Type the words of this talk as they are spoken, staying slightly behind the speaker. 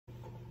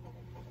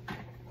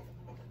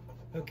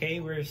Okay,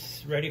 we're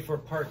ready for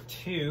part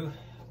 2.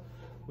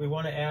 We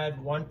want to add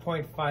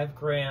 1.5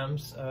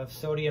 grams of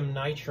sodium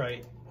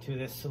nitrite to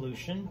this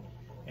solution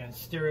and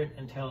stir it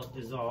until it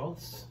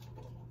dissolves.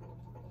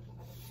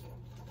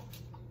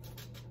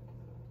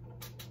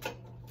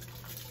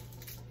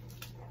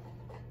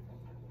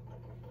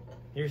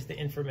 Here's the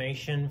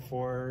information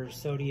for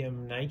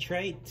sodium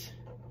nitrite.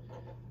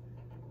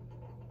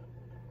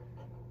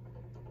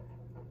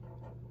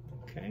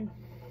 Okay,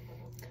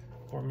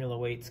 formula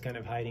weight's kind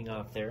of hiding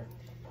off there.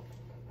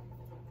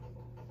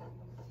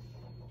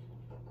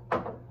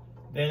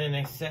 Then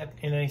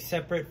in a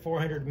separate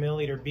 400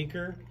 milliliter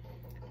beaker,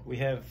 we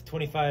have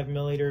 25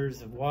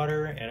 milliliters of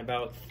water and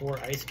about 4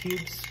 ice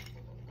cubes.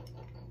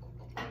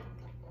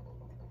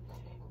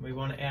 We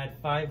want to add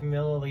 5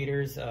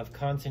 milliliters of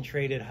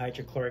concentrated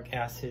hydrochloric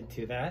acid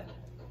to that.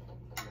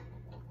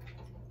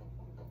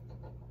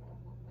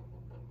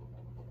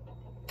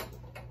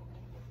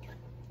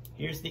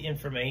 Here's the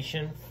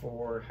information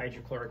for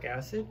hydrochloric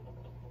acid.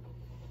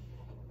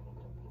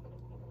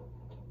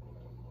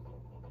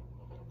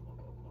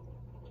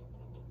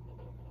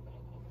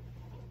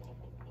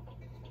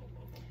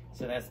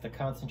 So that's the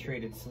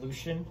concentrated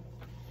solution.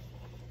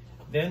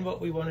 Then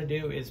what we want to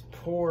do is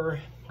pour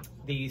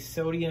the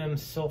sodium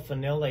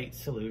sulfinate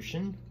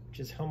solution, which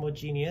is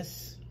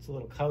homogeneous, it's a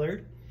little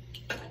colored,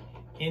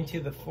 into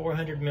the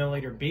 400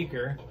 milliliter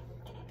beaker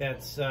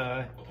that's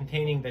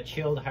containing the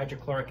chilled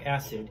hydrochloric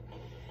acid.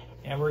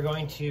 And we're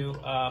going to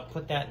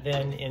put that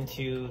then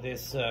into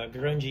this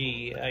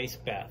grungy ice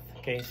bath.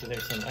 Okay, so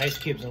there's some ice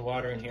cubes and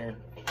water in here.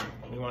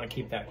 We want to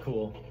keep that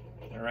cool,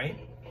 all right?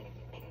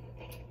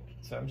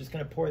 So I'm just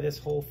going to pour this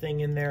whole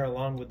thing in there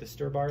along with the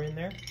stir bar in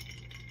there.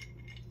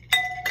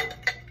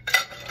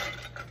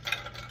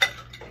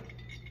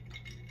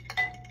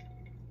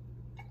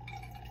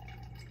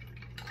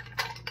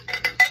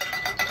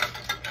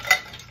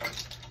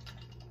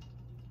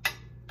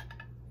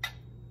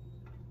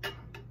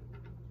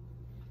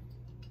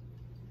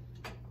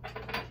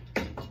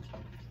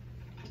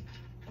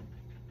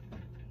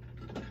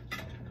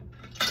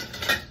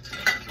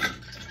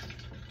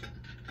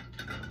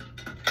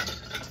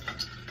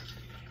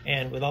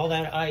 And with all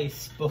that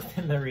ice, both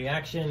in the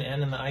reaction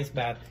and in the ice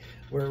bath,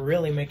 we're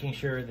really making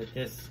sure that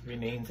this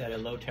remains at a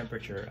low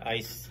temperature,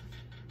 ice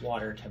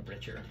water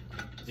temperature,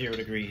 0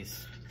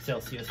 degrees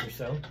Celsius or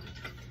so.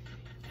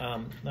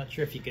 Not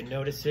sure if you can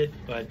notice it,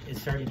 but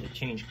it's starting to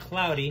change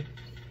cloudy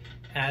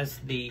as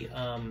the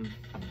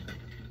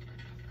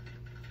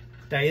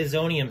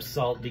diazonium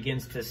salt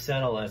begins to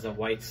settle as a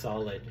white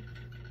solid.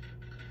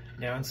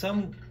 Now in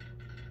some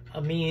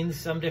amines,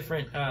 some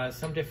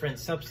different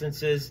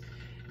substances,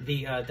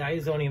 the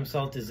diazonium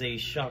salt is a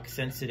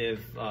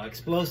shock-sensitive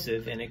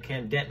explosive, and it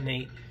can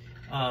detonate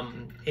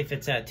if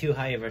it's at too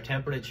high of a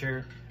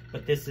temperature,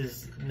 but this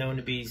is known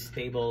to be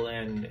stable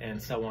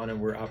and so on,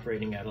 and we're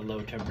operating at a low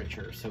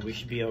temperature, so we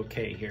should be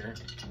okay here.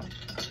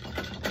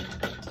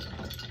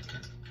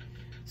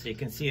 So you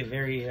can see a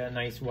very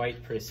nice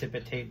white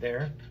precipitate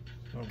there,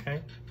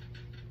 okay?